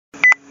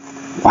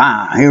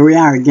Wow, here we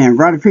are again,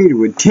 Brother Peter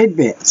with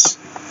tidbits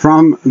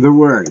from the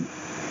Word.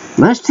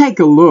 Let's take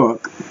a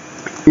look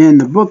in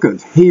the book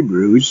of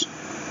Hebrews,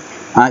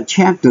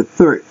 chapter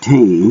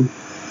 13,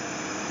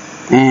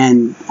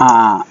 and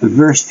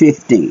verse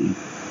 15.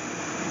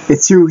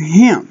 It's through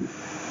Him.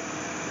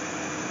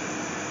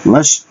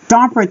 Let's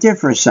stop right there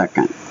for a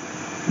second.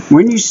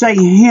 When you say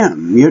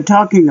Him, you're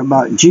talking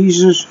about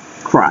Jesus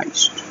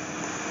Christ.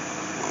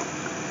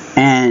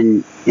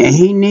 And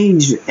He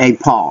needs a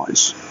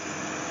pause.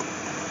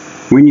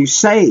 When you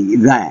say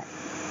that,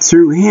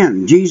 through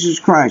Him, Jesus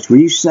Christ, when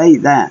you say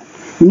that,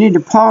 you need to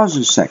pause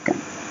a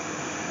second.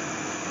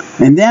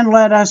 And then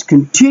let us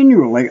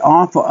continually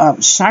offer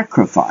up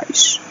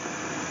sacrifice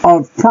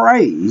of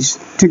praise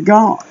to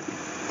God.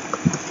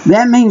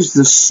 That means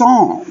the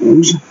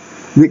songs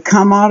that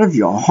come out of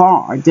your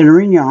heart, that are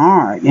in your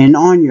heart and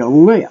on your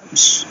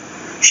lips,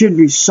 should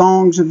be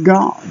songs of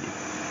God.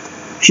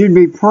 Should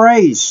be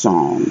praise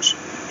songs.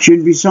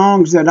 Should be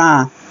songs that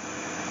are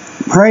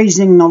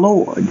praising the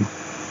Lord.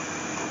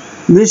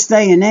 This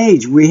day and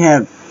age, we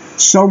have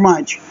so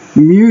much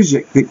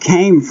music that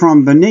came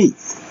from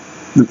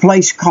beneath, the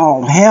place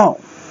called hell,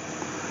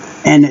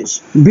 and it's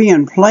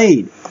being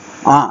played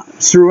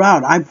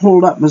throughout. I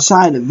pulled up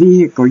beside a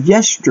vehicle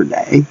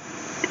yesterday.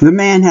 The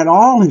man had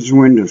all his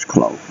windows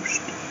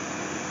closed,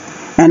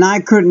 and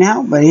I couldn't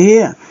help but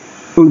hear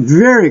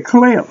very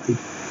clearly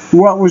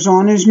what was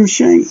on his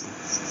machine.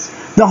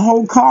 The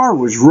whole car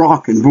was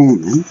rocking,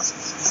 booming.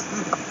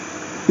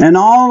 And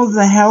all of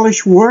the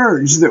hellish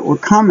words that were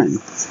coming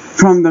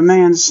from the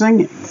man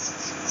singing.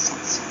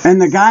 And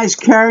the guy's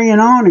carrying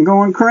on and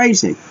going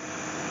crazy.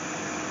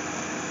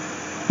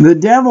 The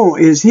devil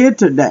is here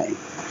today.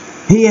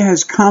 He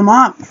has come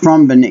up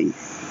from beneath.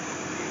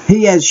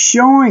 He is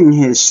showing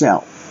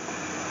himself.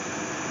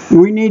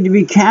 We need to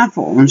be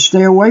careful and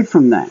stay away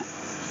from that.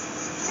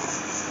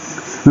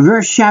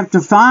 Verse chapter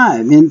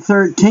 5 in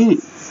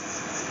 13.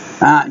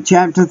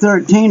 Chapter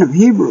 13 of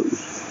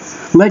Hebrews.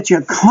 Let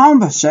your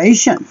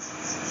conversation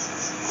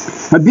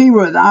be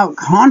without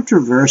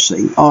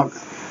controversy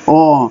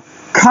or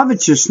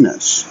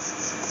covetousness.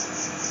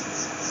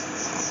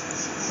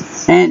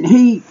 And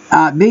he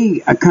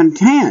be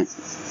content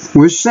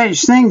with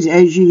such things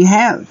as ye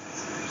have.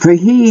 For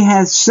he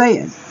hath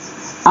said,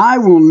 I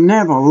will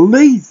never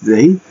leave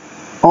thee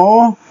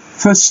or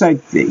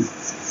forsake thee.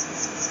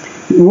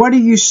 What are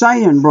you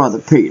saying, Brother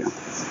Peter?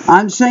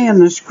 I'm saying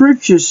the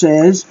scripture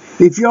says,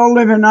 if you're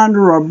living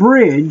under a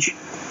bridge,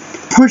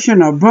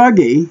 pushing a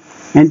buggy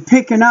and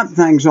picking up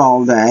things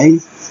all day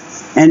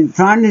and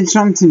finding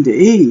something to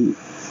eat,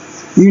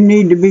 you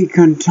need to be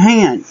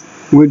content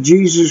with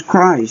Jesus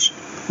Christ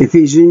if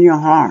He's in your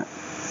heart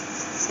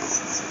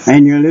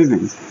and you're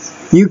living.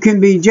 You can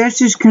be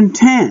just as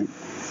content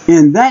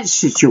in that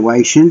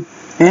situation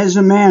as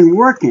a man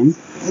working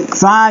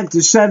 5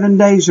 to 7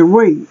 days a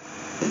week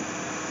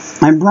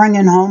and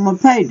bringing home a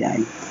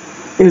payday.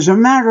 As a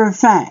matter of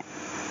fact,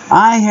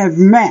 I have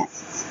met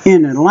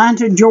in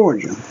Atlanta,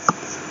 Georgia,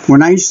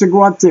 when I used to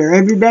go up there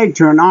every day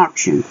to an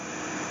auction,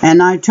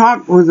 and I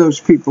talked with those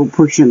people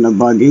pushing the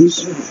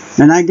buggies,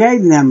 and I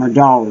gave them $1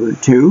 or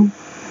 $2,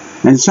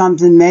 and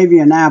something, maybe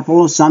an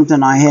apple or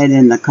something I had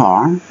in the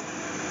car,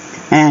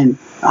 and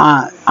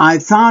I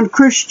found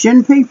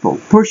Christian people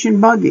pushing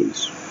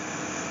buggies.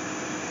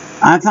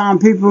 I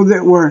found people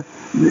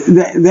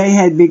they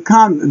had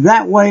become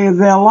that way of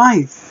their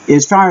life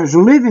as far as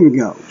living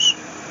goes,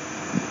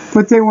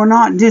 but they were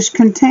not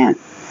discontent.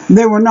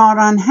 They were not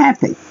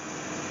unhappy.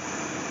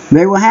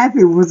 They were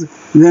happy with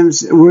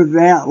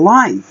their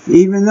life,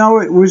 even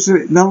though it was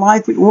the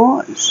life it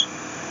was.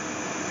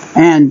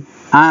 And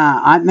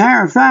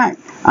matter of fact,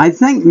 I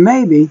think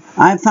maybe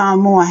I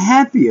found more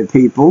happier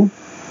people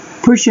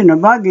pushing a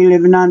buggy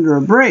living under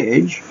a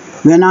bridge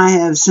than I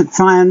have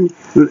found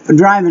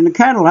driving a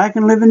Cadillac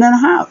and living in a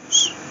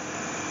house.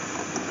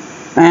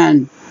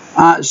 And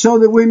so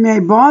that we may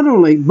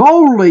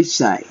boldly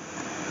say,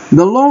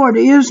 the Lord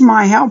is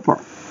my helper,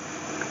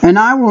 and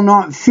I will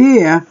not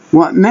fear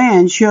what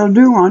man shall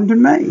do unto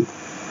me.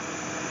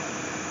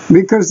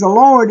 Because the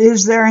Lord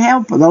is their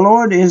helper. The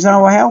Lord is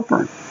our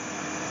helper.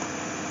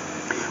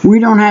 We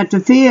don't have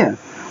to fear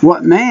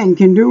what man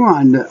can do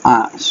unto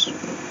us.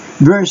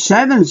 Verse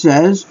 7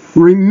 says,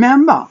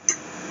 remember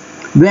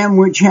them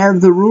which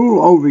have the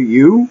rule over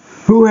you,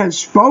 who have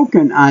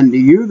spoken unto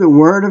you the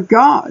word of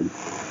God,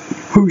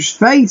 whose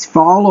faith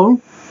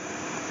follow,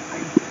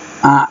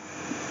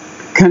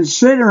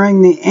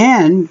 considering the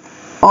end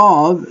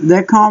of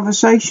their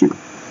conversation.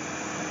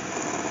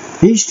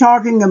 He's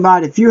talking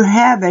about if you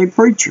have a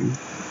preacher,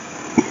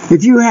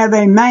 if you have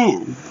a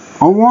man,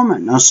 a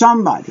woman, or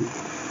somebody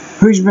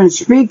who's been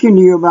speaking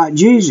to you about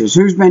Jesus,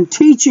 who's been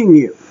teaching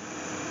you,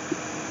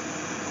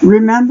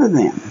 remember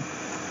them.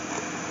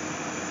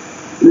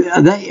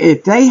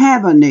 If they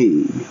have a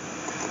need,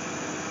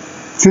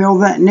 fill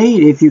that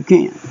need if you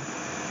can.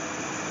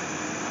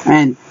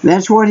 And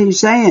that's what he's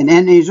saying.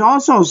 And he's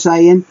also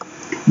saying,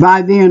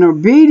 by being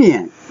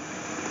obedient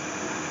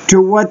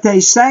to what they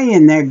say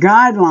in their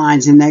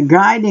guidelines and they're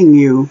guiding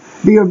you,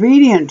 be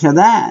obedient to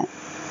that.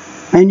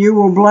 and you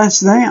will bless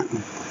them.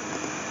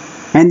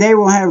 And they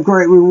will have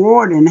great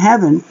reward in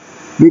heaven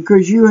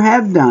because you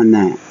have done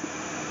that.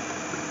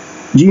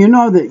 Do you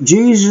know that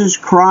Jesus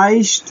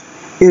Christ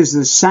is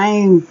the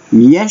same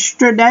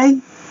yesterday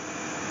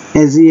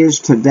as he is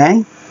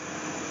today?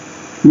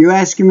 You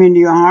ask him into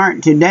your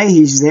heart today,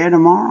 he's there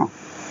tomorrow.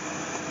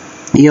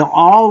 He'll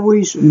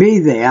always be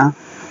there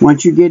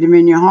once you get him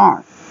in your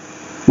heart.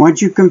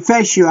 Once you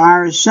confess you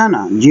are a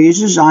sinner.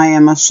 Jesus, I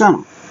am a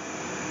sinner.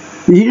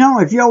 You know,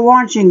 if you're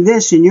watching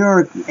this and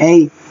you're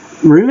a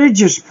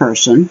religious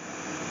person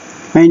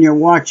and you're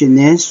watching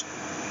this,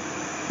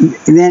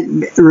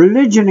 then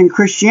religion and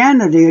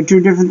Christianity are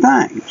two different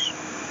things.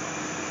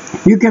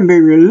 You can be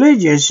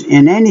religious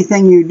in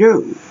anything you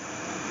do.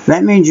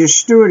 That means your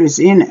steward is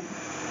in it,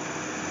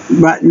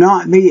 but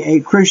not be a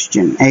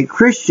Christian. A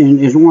Christian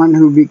is one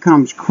who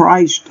becomes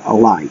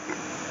Christ-alike.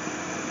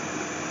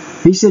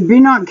 He said, be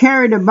not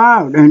carried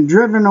about and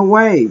driven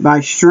away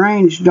by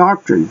strange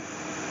doctrine,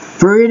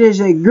 for it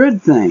is a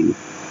good thing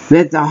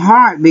that the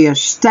heart be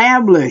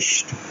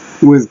established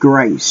with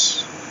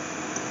grace,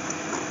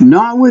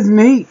 not with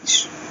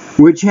meats,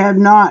 which have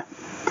not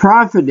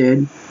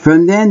profited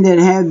from them that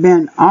have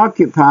been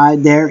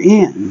occupied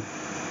therein.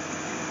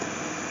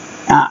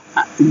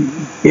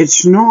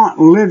 It's not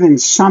living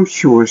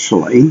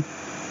sumptuously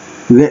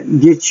that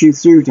gets you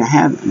through to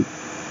heaven.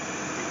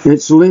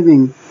 It's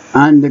living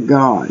unto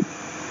God.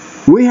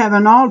 We have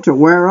an altar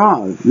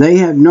whereof they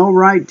have no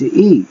right to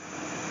eat,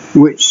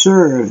 which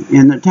serve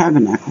in the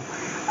tabernacle.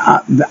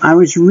 I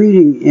was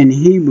reading in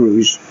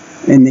Hebrews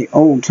in the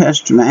Old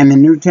Testament and the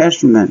New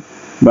Testament,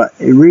 but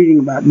reading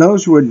about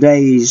those were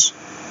days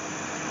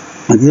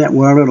that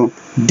were a little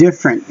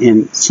different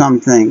in some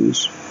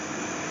things.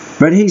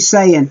 But he's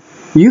saying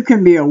you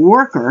can be a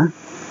worker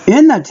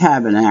in the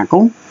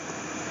tabernacle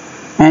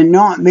and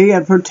not be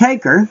a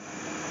partaker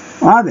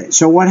of it.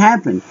 So what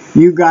happened?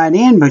 You got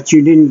in, but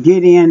you didn't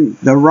get in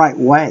the right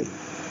way.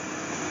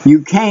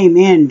 You came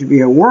in to be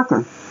a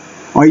worker,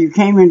 or you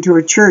came into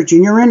a church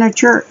and you're in a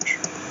church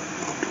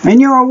and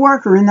you're a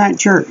worker in that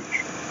church.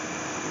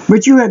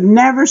 But you have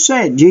never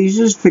said,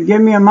 Jesus,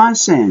 forgive me of my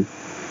sin.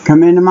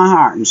 Come into my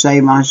heart and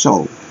save my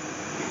soul.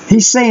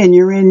 He's saying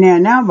you're in there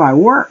now by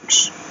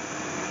works.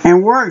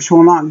 And works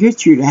will not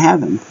get you to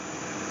heaven.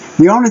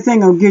 The only thing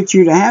that will get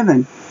you to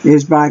heaven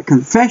is by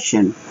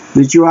confession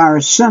that you are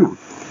a sinner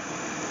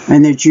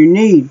and that you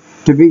need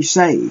to be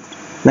saved.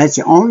 That's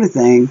the only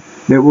thing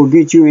that will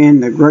get you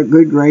in the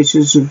good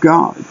graces of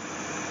God.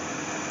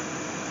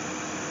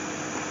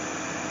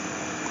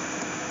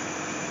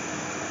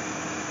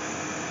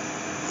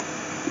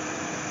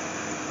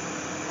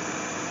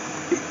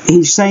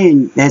 He's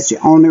saying that's the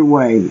only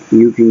way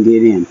you can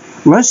get in.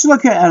 Let's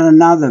look at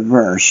another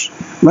verse.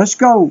 Let's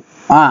go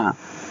to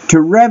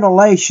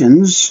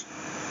Revelations.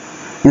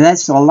 And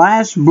that's the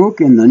last book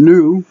in the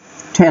New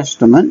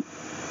Testament.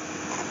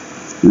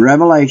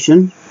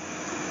 Revelation.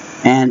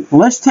 And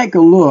let's take a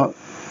look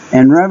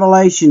in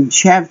Revelation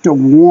chapter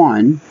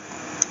 1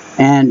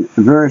 and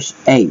verse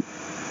 8.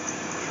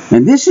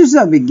 And this is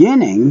the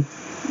beginning.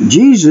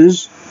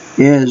 Jesus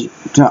is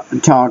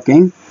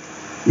talking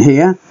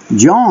here.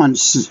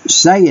 John's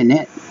saying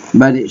it,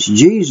 but it's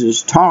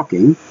Jesus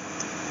talking.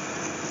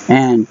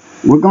 And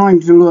we're going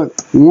to look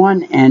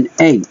 1 and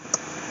 8.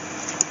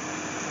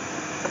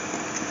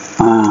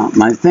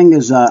 My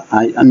fingers are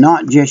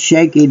not just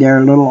shaky, they're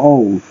a little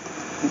old.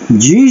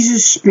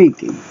 Jesus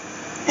speaking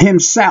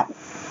himself.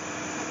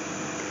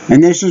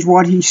 And this is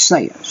what he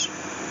says.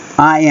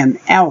 I am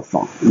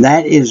Alpha.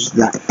 That is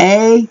the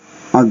A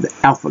of the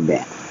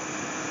alphabet.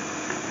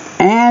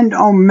 And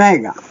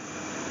Omega.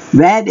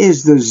 That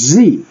is the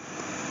Z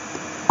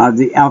of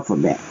the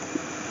alphabet.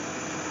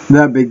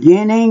 The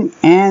beginning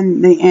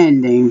and the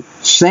ending,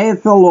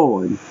 saith the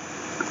Lord,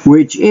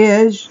 which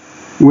is,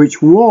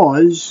 which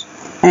was,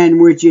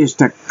 and which is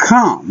to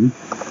come,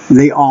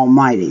 the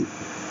Almighty.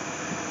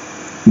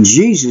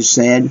 Jesus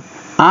said,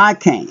 I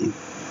came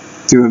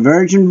through a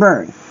virgin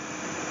birth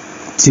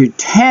to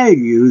tell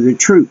you the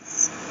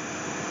truth.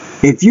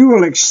 If you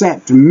will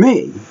accept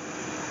me,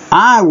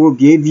 I will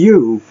give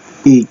you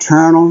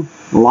eternal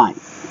life.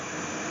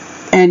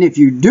 And if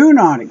you do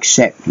not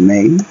accept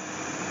me,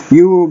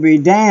 you will be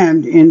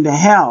damned into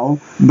hell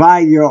by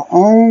your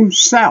own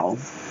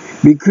self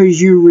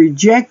because you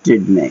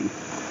rejected me.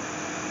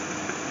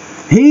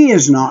 He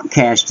is not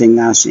casting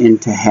us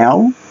into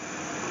hell.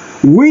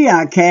 We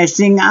are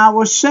casting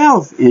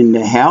ourselves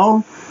into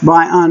hell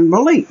by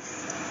unbelief.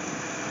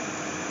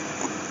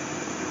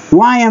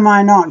 Why am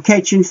I not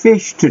catching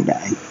fish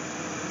today?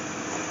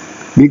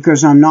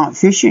 Because I'm not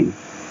fishing.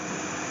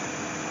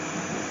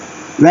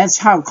 That's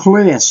how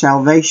clear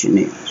salvation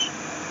is.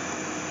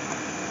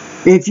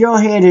 If you're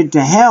headed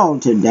to hell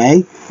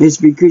today, it's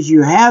because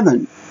you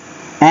haven't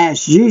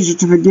asked Jesus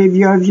to forgive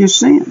you of your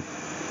sin.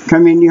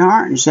 Come in your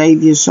heart and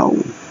save your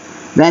soul.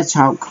 That's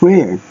how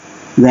clear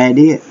that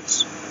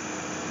is.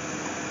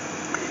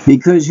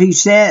 Because he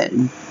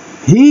said,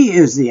 he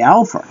is the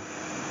Alpha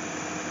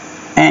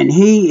and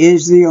he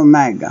is the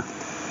Omega.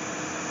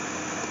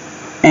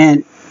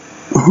 And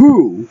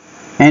who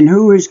And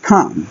who is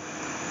come?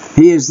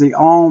 He is the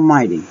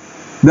Almighty.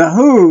 The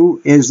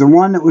who is the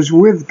one that was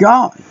with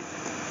God.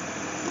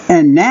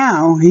 And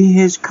now he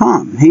has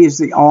come. He is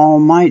the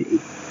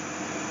Almighty.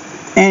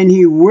 And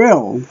he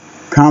will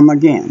come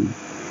again.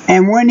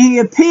 And when he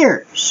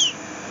appears,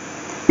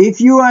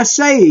 if you are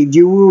saved,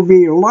 you will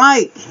be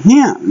like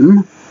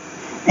him.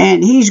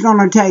 And he's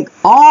going to take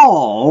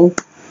all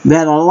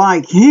that are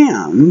like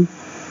him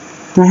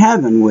to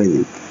heaven with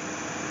him.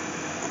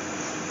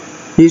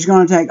 He's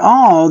going to take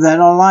all that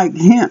are like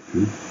him.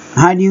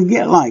 How do you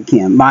get like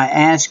him? By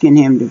asking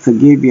him to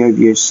forgive you of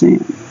your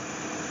sin.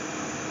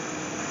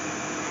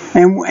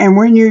 And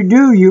when you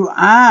do, you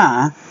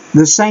are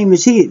the same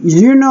as he.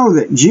 You know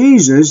that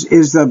Jesus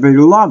is the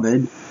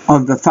beloved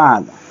of the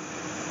Father.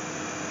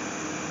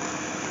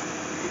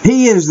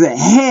 He is the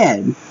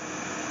head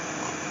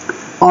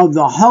of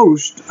the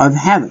host of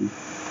heaven.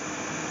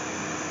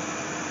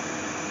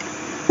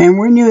 And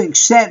when you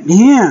accept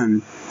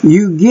him,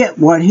 you get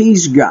what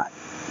he's got.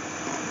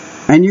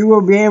 And you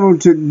will be able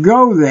to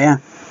go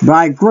there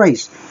by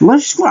grace.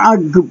 Let's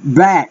go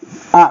back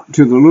up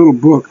to the little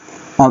book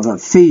of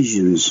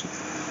Ephesians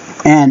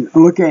and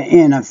look at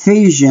in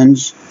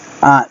Ephesians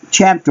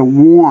chapter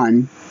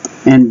 1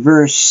 and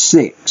verse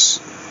 6.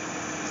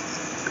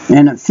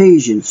 In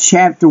Ephesians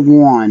chapter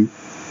 1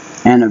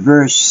 and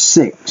verse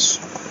 6.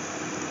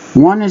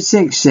 1 and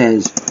 6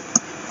 says,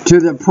 to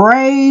the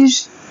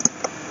praise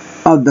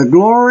of the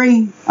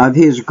glory of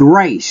his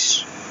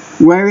grace,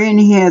 wherein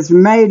he hath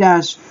made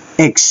us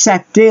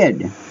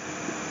accepted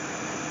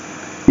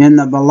in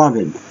the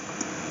beloved.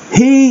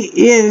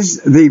 He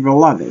is the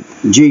beloved.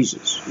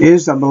 Jesus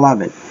is the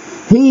beloved.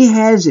 He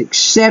has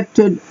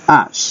accepted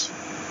us.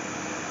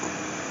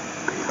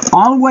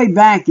 All the way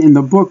back in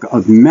the book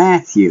of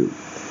Matthew,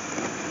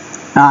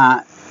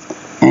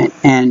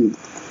 and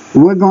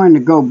we're going to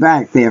go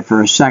back there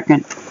for a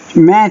second.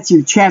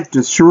 Matthew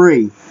chapter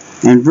 3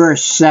 and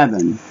verse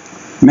 7.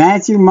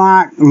 Matthew,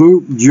 Mark,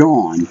 Luke,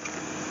 John.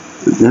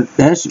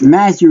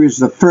 Matthew is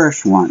the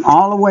first one.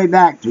 All the way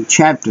back to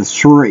chapter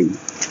 3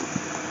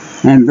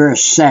 and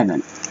verse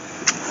 7.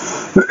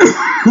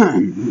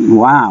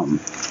 Wow.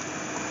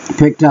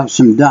 Picked up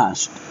some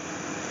dust.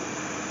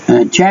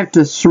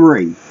 Chapter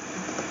 3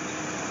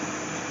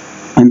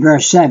 and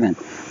verse 7.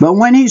 But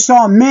when he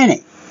saw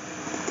many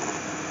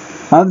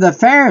of the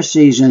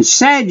Pharisees and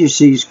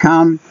Sadducees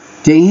come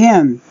to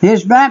him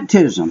his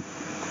baptism,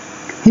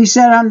 he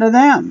said unto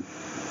them,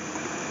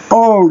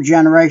 O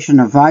generation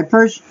of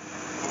vipers,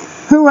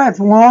 who hath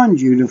warned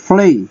you to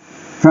flee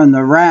from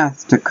the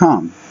wrath to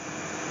come?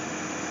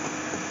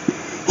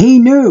 He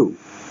knew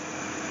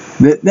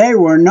that they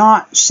were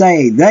not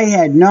saved. They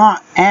had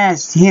not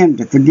asked him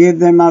to forgive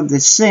them of the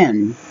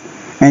sin,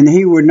 and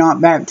he would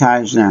not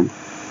baptize them.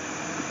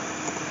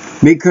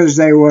 Because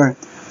they were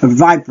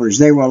vipers.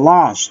 They were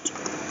lost.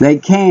 They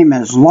came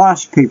as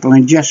lost people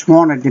and just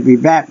wanted to be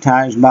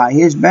baptized by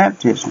his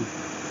baptism.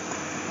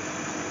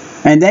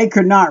 And they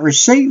could not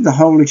receive the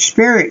Holy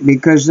Spirit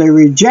because they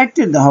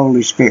rejected the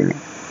Holy Spirit.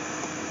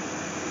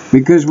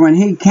 Because when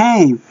he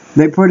came,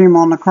 they put him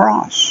on the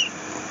cross.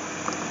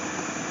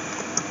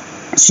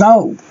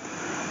 So,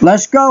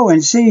 let's go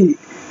and see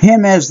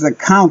him as the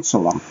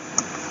counselor.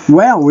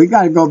 Well, we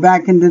got to go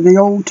back into the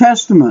Old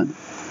Testament,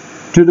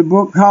 to the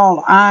book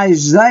called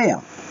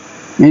Isaiah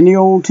in the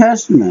Old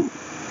Testament.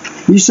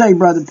 You say,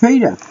 Brother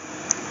Peter,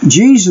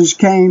 Jesus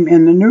came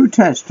in the New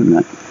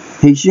Testament.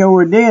 He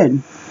sure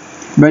did.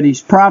 But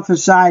he's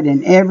prophesied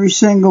in every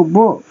single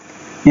book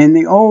in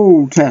the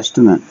Old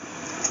Testament.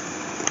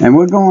 And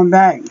we're going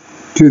back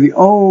to the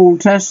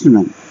Old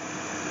Testament,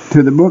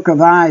 to the book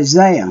of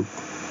Isaiah.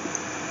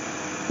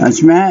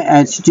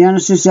 That's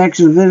Genesis,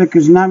 Exodus,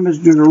 Leviticus, Numbers,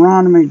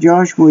 Deuteronomy,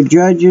 Joshua,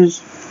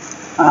 Judges,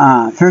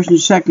 1st and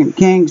 2nd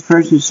Kings,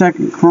 1st and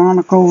 2nd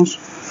Chronicles,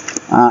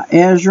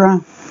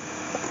 Ezra,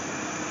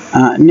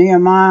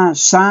 Nehemiah,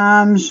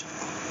 Psalms,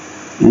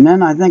 and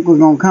then I think we're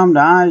going to come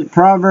to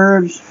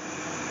Proverbs,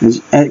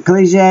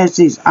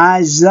 Ecclesiastes,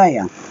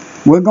 Isaiah.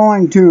 We're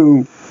going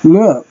to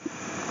look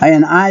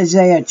in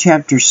Isaiah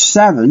chapter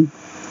 7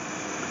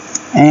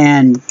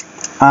 and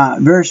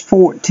verse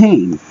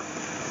 14.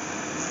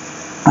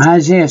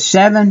 Isaiah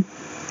 7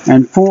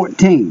 and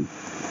 14.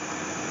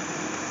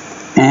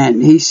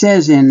 And he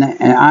says in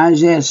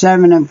Isaiah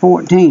 7 and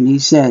 14, he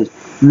says,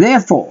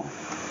 therefore,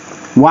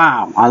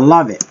 wow, I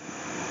love it.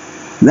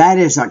 That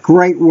is a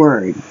great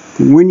word.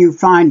 When you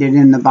find it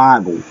in the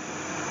Bible,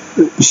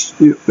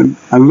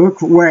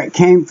 look where it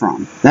came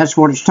from. That's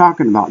what it's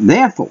talking about.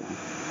 Therefore,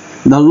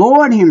 the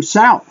Lord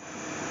himself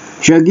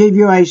shall give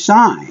you a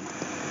sign.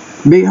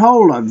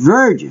 Behold, a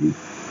virgin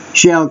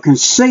shall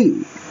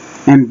conceive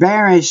and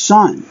bear a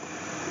son,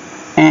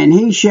 and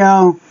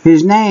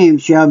his name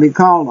shall be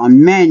called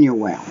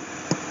Emmanuel.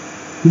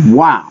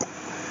 Wow,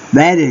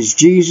 that is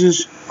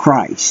Jesus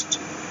Christ.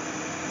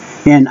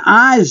 In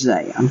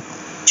Isaiah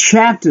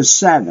chapter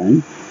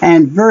 7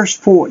 and verse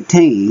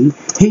 14,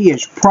 he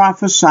is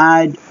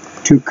prophesied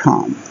to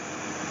come.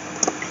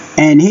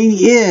 And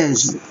he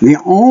is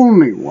the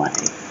only way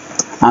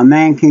a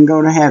man can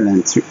go to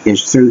heaven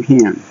is through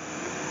him,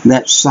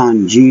 that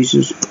Son,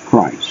 Jesus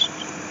Christ.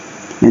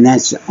 And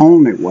that's the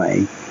only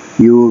way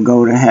you will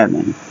go to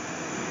heaven.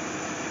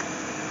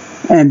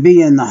 And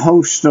be in the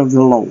host of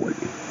the Lord.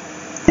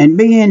 And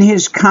be in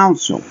his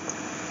counsel.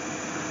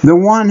 The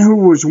one who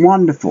was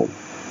wonderful.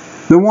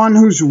 The one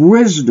whose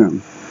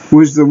wisdom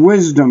was the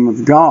wisdom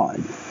of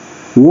God.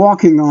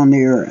 Walking on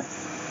the earth.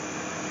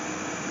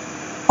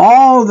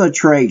 All the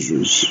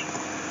treasures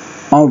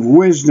of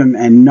wisdom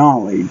and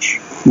knowledge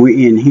were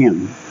in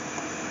him.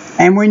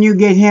 And when you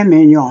get him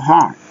in your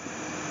heart,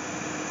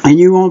 and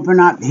you open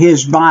up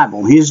his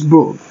Bible, his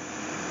book,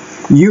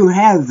 you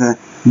have the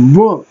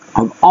book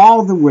of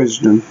all the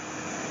wisdom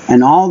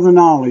and all the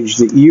knowledge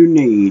that you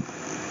need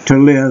to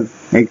live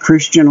a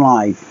Christian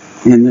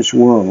life in this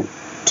world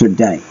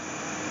today.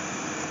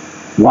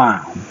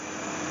 Wow.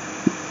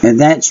 And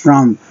that's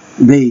from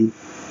the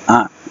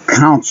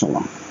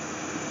Counselor.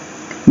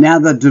 Now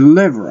the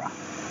Deliverer.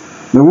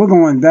 But we're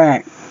going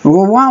back.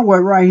 Well, while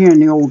we're right here in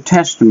the Old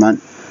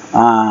Testament,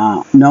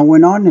 no, we're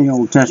not in the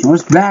Old Testament.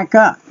 Let's back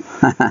up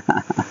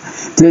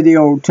to the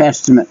Old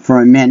Testament for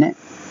a minute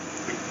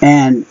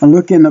and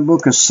look in the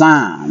book of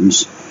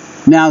Psalms.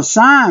 Now,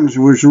 Psalms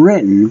was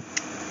written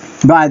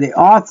by the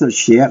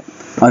authorship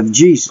of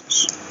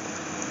Jesus.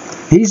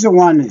 He's the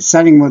one that's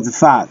sitting with the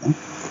Father,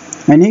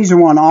 and he's the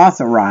one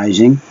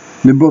authorizing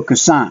the book of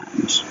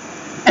Psalms.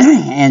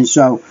 And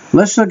so,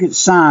 let's look at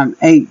Psalm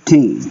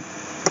 18.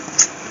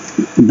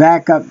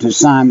 Back up to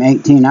Psalm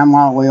 18. I'm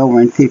all the way over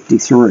in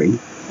 53.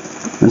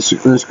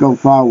 Let's go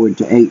forward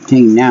to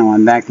 18 now.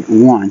 I'm back at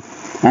 1.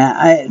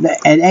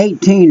 At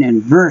 18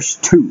 and verse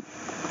 2.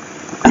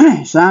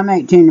 Psalm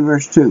 18 and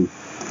verse 2.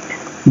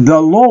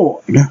 The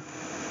Lord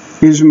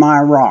is my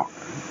rock.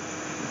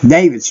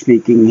 David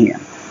speaking here.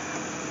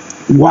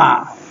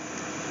 Wow.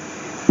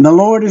 The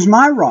Lord is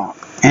my rock.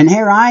 And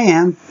here I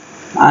am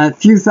a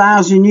few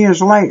thousand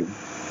years later.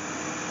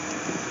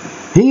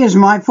 He is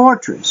my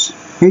fortress.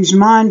 He's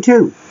mine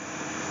too.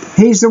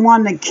 He's the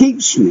one that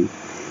keeps me.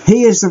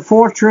 He is the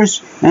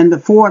fortress and the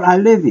fort I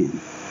live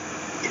in.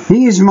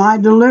 He is my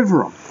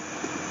deliverer.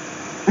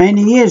 And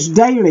he is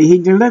daily. He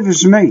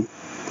delivers me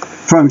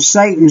from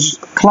Satan's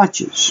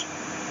clutches.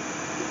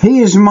 He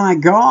is my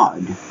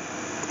God.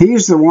 He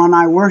is the one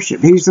I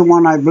worship. He's the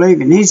one I believe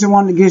in. He's the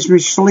one that gives me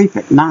sleep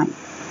at night.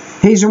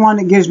 He's the one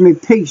that gives me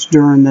peace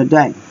during the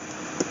day.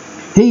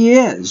 He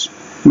is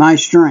my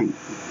strength,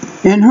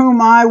 in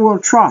whom I will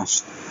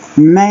trust.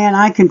 Man,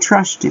 I can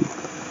trust him.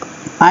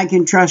 I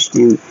can trust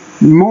him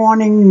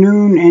morning,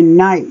 noon, and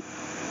night,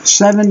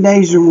 7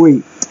 days a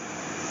week,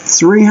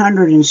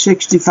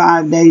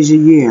 365 days a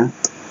year,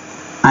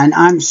 and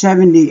I'm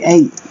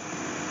 78,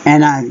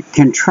 and I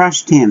can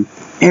trust him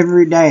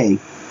every day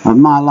of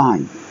my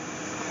life.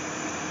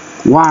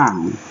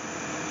 Wow.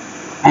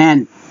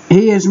 And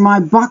he is my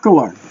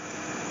buckler.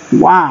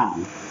 Wow.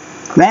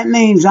 That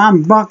means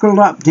I'm buckled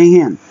up to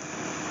him.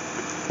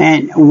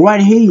 And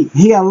what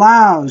he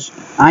allows,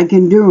 I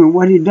can do, and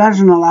what he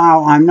doesn't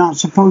allow, I'm not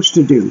supposed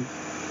to do.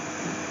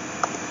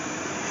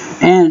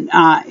 And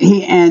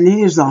he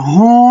is the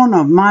horn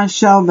of my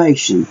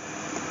salvation.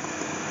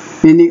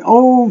 In the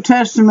Old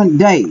Testament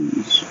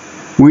days,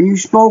 when you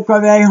spoke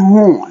of a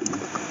horn,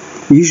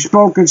 you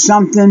spoke of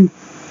something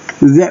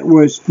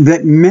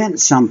that meant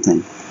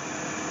something.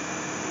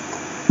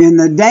 In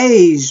the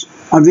days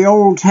of the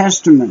Old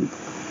Testament,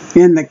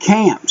 in the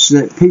camps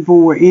that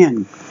people were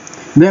in,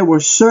 there were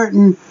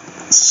certain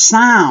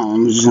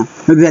sounds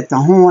that the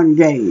horn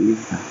gave.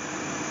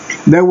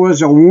 There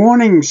was a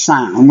warning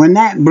sound. When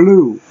that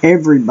blew,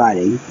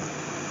 everybody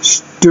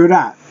stood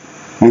up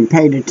and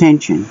paid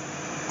attention.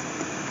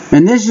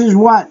 And this is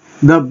what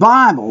the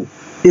Bible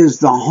is,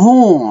 the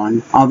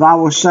horn of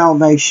our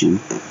salvation.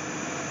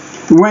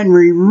 When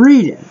we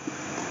read it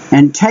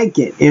and take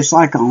it, it's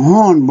like a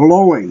horn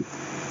blowing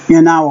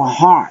in our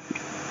heart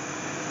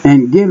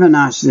and giving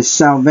us this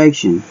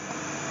salvation.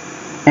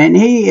 And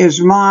he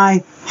is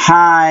my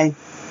high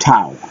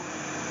tower.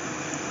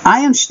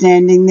 I am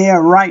standing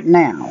there right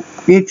now,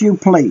 if you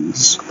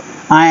please.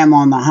 I am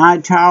on the high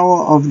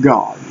tower of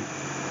God.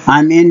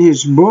 I'm in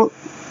his book.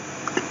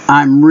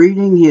 I'm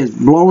reading his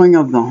blowing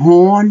of the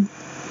horn.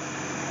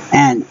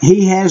 And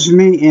he has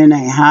me in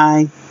a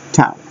high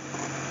tower.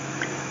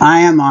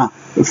 I am a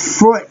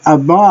foot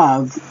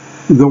above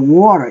the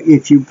water,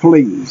 if you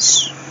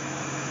please.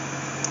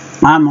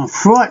 I'm a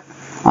foot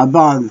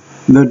above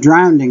the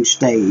drowning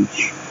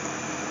stage.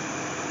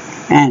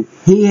 And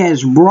he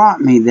has brought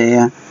me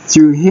there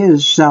through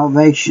his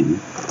salvation.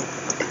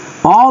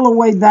 All the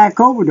way back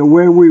over to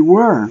where we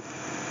were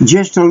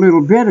just a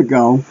little bit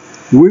ago,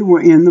 we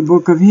were in the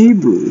book of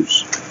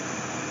Hebrews.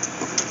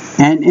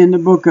 And in the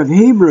book of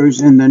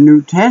Hebrews in the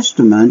New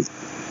Testament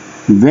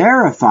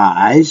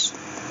verifies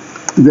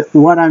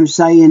what I'm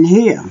saying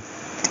here.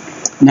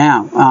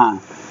 Now,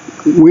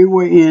 we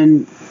were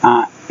in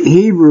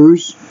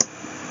Hebrews.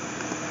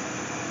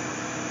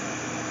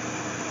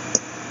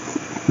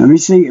 Let me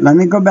see. Let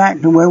me go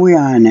back to where we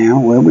are now.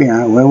 Where we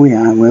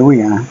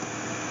are.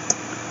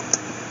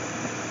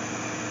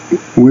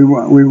 we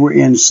were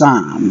in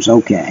Psalms,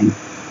 okay.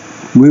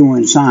 We were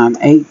in Psalm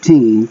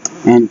 18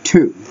 and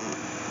 2.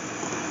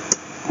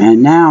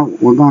 And now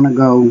we're going to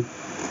go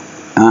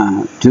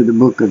to the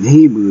book of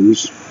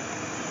Hebrews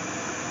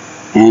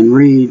and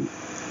read.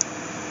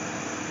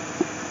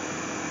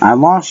 I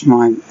lost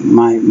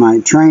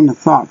my train of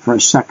thought for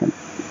a second.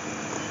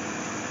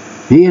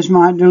 He is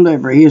my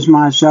deliverer. He is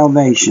my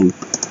salvation.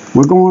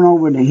 We're going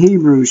over to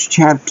Hebrews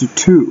chapter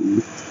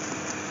 2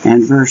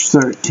 and verse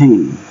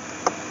 13.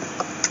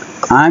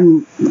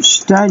 I'm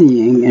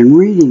studying and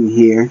reading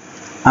here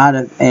out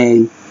of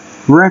a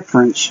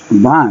reference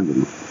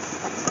Bible.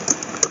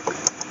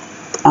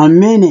 A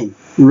mini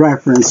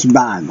reference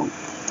Bible.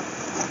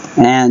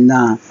 And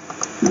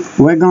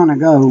we're going to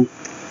go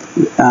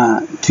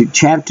to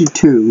chapter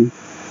 2.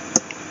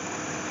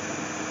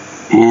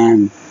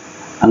 And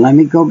let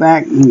me go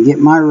back and get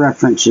my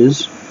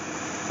references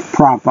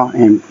proper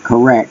and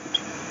correct.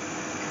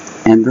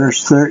 And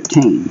verse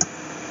 13.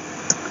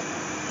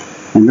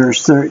 And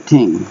verse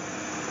 13.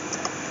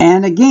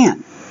 And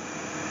again.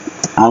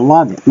 I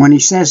love it. When he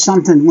says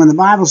something, when the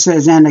Bible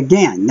says and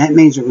again, that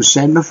means it was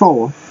said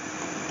before.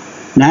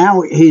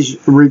 Now he's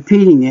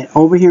repeating it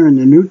over here in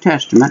the New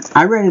Testament.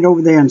 I read it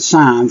over there in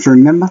Psalms,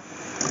 remember?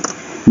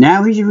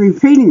 Now he's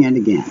repeating it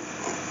again.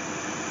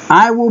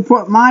 I will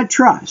put my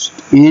trust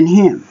in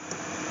him.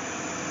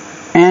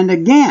 And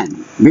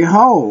again,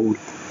 behold,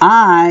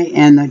 I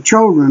and the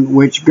children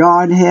which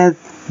God hath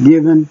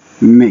given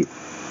me.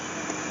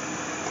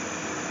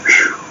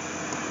 Whew.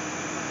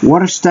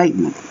 What a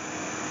statement.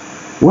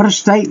 What a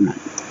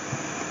statement.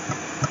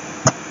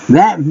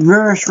 That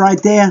verse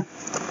right there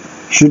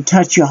should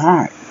touch your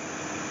heart.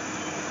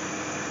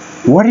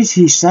 What is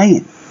he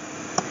saying?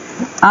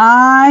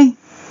 I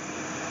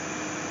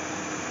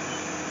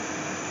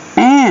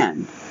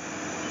and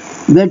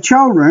the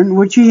children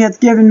which he hath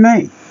given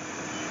me.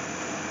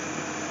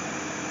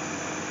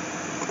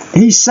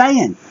 He's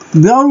saying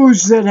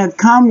those that have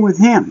come with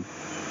him,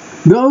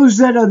 those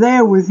that are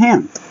there with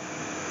him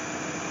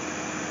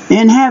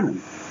in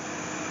heaven,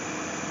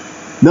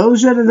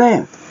 those that are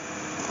there,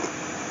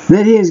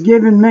 that he has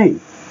given me,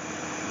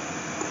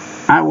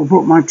 I will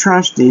put my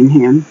trust in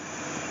him.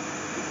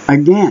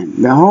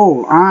 Again,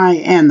 behold, I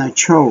and the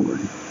children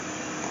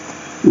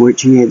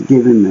which he had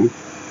given me.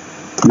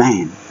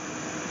 Man,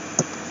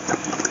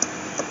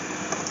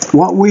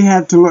 what we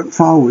have to look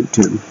forward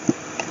to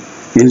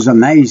is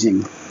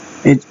amazing.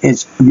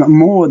 It's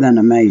more than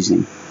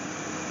amazing.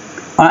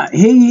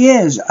 He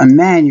is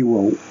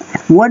Emmanuel.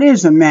 What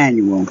is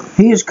Emmanuel?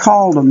 He is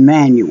called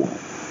Emmanuel.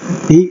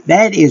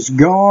 That is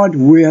God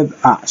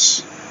with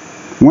us.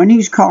 When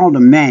he's called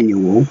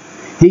Emmanuel,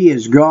 he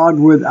is God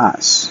with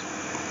us.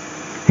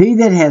 He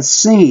that has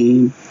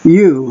seen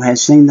you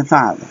has seen the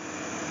Father.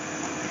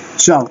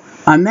 So,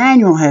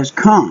 Emmanuel has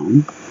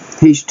come.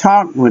 He's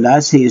talked with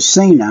us. He has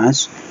seen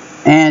us.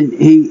 And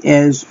he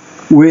is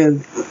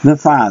with the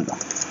Father.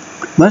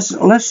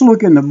 Let's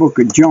look in the book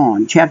of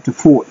John, chapter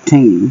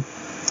 14,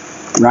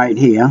 right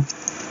here,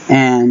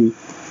 and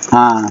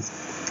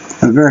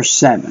verse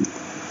 7.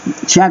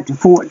 Chapter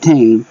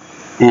 14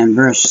 and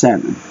verse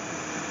 7.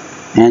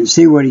 And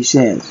see what he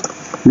says.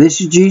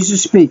 This is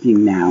Jesus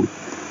speaking now.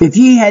 If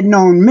ye had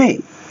known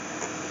me,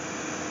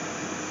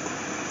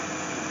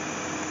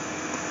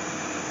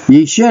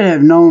 ye should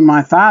have known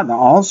my Father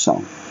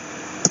also.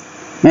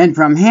 And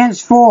from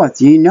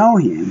henceforth ye know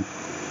him,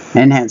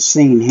 and have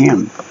seen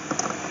him.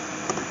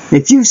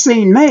 If you've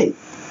seen me,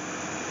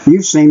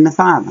 you've seen the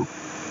Father.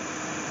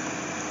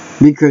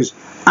 Because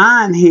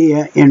I'm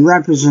here in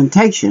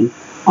representation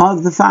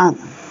of the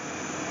Father.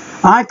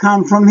 I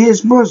come from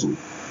his bosom.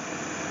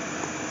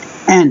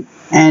 And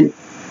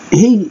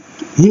he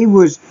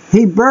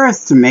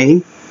birthed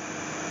me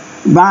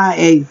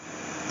by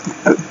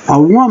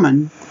a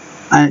woman,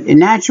 a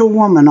natural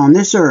woman on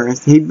this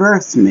earth. He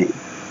birthed me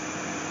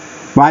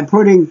by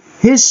putting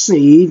his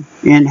seed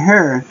in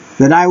her,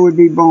 that I would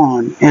be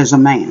born as a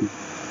man.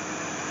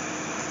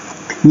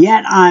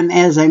 Yet I'm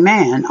as a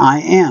man,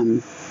 I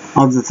am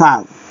of the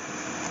Father.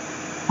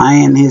 I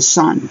am his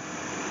son.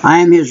 I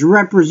am his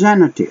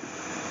representative.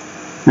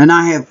 And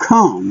I have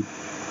come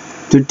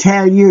to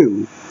tell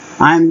you,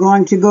 I'm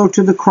going to go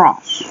to the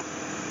cross.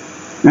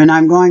 And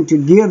I'm going to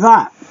give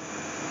up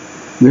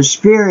the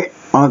spirit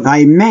of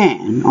a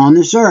man on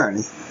this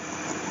earth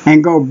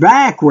and go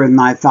back with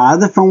my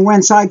Father from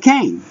whence I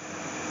came.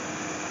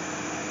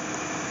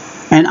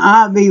 And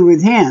I'll be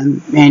with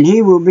him, and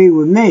he will be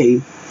with me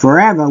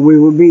forever. We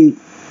will be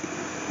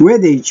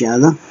with each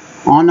other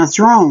on the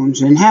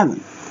thrones in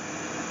heaven.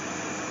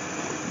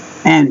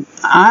 And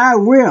I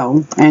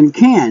will and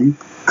can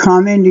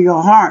come into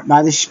your heart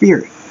by the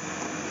Spirit.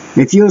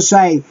 If you'll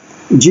say,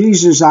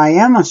 Jesus, I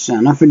am a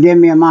sinner, forgive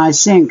me of my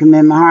sin, come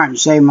in my heart and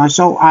save my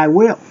soul, I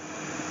will.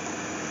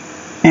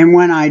 And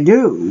when I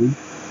do,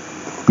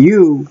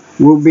 you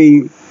will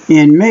be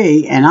in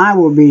me, and I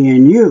will be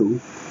in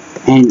you,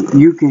 and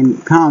you can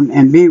come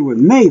and be with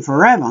me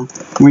forever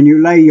when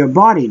you lay your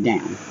body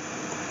down.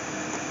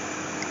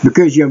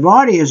 Because your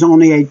body is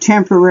only a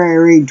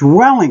temporary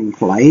dwelling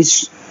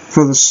place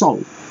for the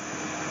soul.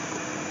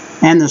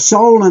 And the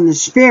soul and the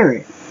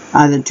spirit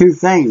are the two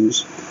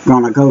things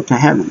going to go to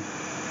heaven.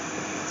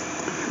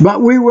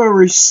 But we will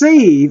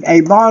receive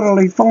a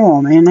bodily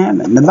form in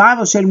heaven. The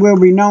Bible said we'll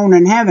be known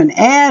in heaven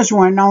as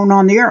we're known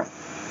on the earth.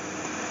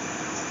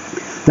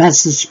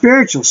 That's the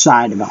spiritual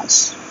side of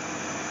us.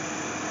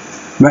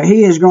 But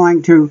He is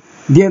going to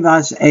give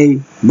us a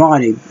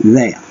body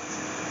there.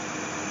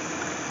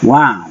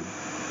 Wow.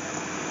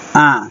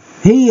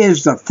 He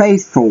is the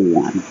faithful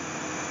one.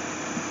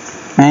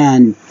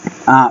 And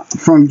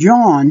from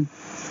John,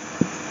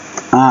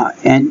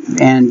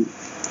 and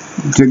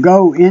to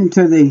go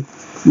into the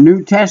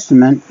New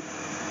Testament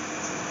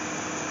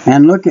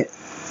and look at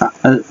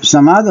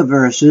some other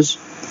verses,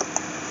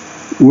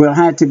 we'll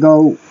have to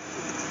go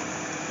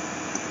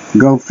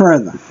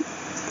further.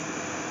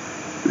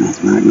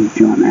 That's not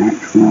John,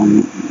 Acts,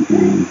 Romans,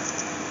 James.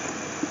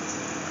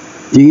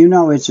 Do you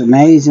know it's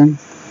amazing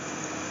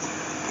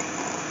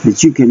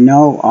that you can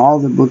know all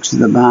the books of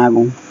the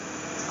Bible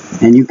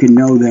and you can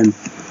know them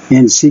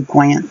in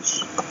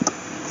sequence?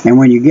 And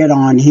when you get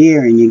on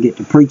here and you get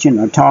to preaching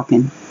or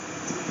talking,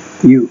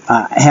 you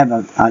have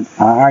a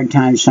hard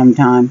time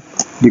sometime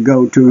to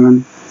go to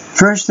them.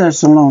 1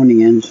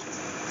 Thessalonians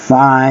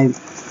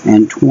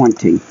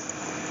 5:20.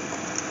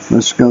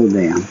 Let's go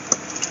there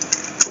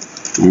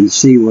and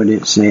see what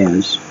it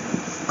says.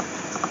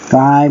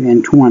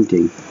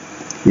 5:20.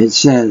 It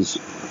says,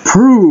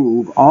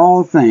 "Prove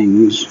all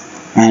things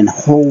and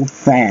hold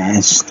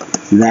fast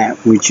that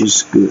which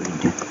is good."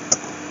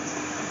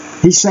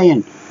 He's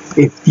saying,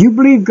 if you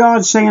believe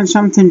God's saying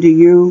something to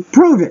you,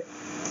 prove it.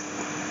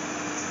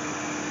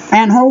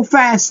 And hold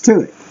fast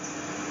to it.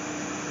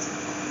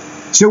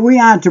 So we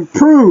are to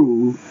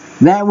prove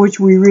that which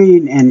we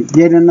read and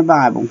get in the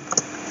Bible.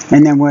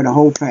 And then we're to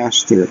hold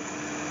fast to it.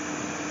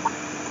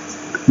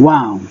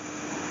 Wow.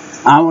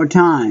 Our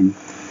time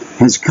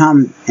has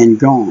come and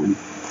gone.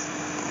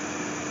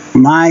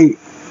 My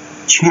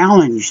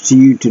challenge to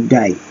you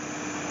today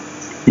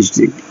is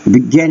to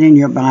get in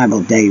your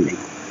Bible daily.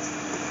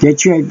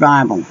 Get your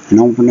Bible and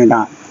open it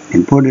up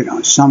and put it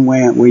on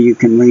somewhere where you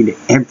can read it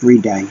every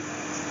day.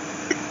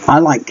 I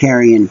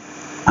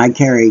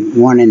carry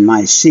one in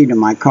my seat of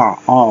my car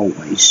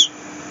always.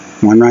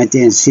 One right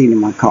there in the seat of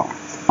my car.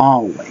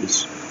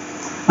 Always.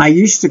 I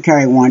used to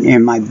carry one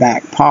in my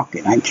back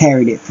pocket. I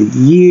carried it for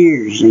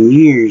years and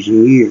years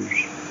and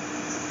years.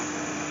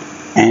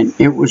 And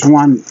it was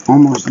one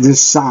almost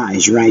this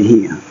size right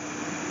here.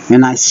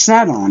 And I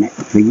sat on it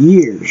for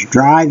years,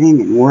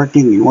 driving and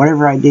working and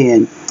whatever I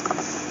did.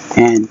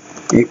 And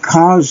it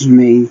caused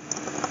me,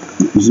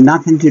 it was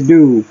nothing to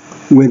do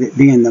with it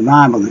being the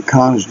Bible that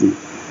caused it.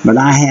 But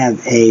I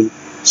have a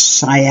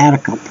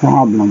sciatica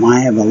problem.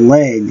 I have a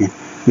leg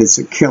that's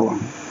a killer.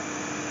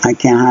 I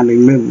can't hardly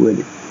live with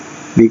it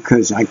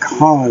because I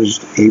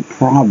caused a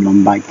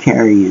problem by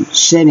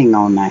sitting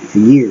on that for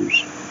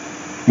years.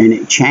 And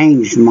it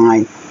changed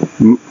my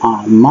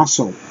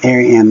muscle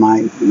area and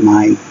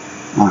my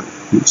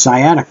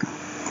sciatica.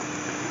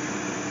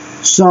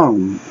 So,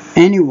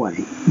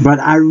 anyway, but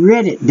I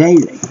read it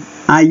daily.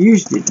 I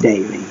used it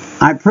daily.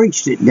 I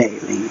preached it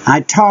daily.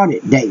 I taught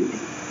it daily.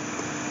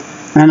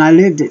 And I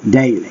lived it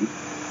daily.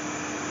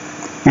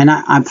 And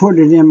I put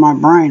it in my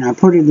brain. I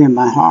put it in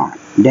my heart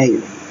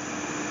daily.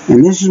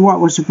 And this is what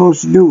we're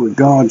supposed to do with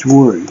God's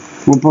Word.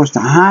 We're supposed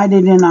to hide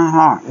it in our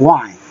heart.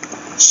 Why?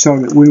 So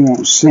that we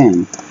won't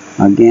sin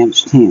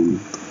against Him.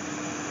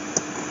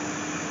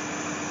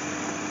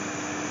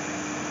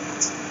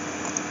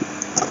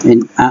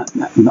 In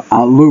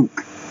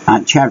Luke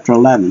chapter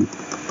 11,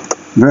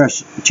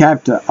 verse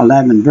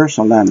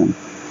 11.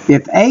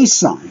 If a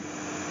son,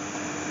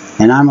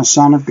 and I'm a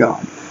son of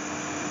God,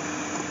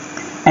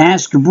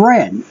 ask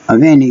bread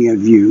of any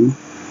of you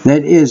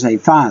that is a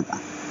father,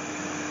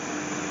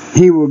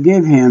 he will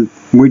give him,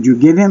 would you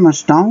give him a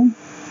stone?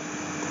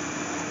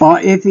 Or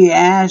if he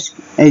asks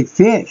a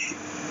fish,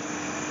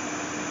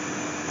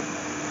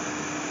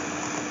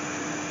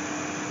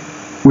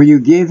 will you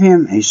give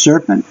him a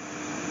serpent?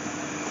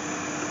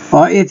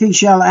 Or if he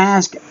shall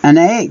ask an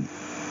egg,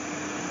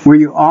 will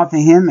you offer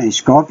him a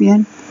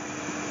scorpion?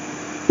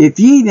 If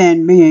ye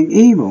then, being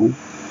evil,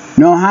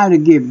 know how to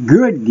give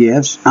good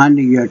gifts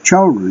unto your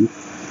children,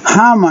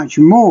 how much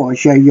more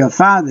shall your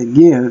Father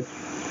give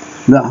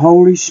the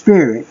Holy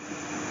Spirit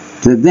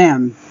to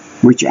them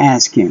which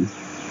ask Him?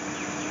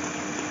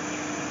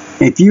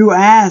 If you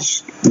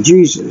ask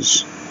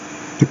Jesus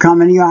to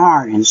come into your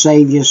heart and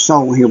save your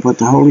soul, He'll put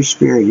the Holy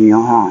Spirit in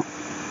your heart.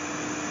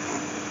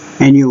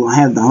 And you will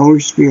have the Holy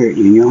Spirit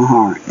in your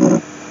heart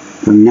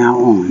from now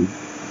on.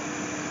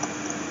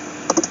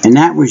 And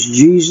that was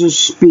Jesus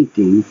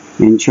speaking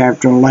in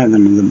chapter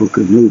 11 of the book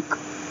of Luke.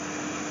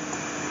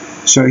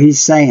 So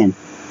He's saying,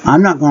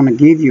 I'm not going to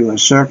give you a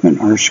serpent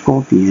or a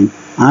scorpion.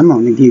 I'm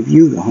going to give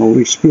you the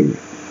Holy Spirit.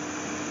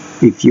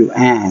 If you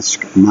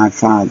ask my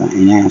Father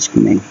and ask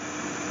me,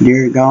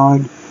 dear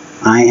God,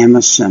 I am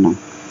a sinner.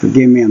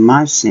 Forgive me of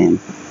my sin.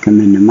 Come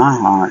into my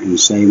heart and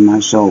save my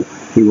soul.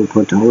 He will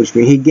put the Holy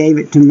Spirit. He gave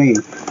it to me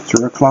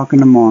 3 o'clock in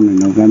the morning,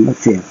 November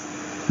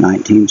 5th,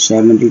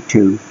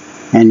 1972,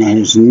 and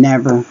has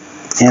never,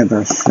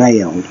 ever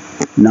failed,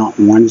 not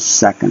 1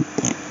 second.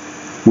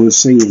 We'll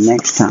see you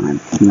next time.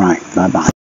 Right, bye-bye.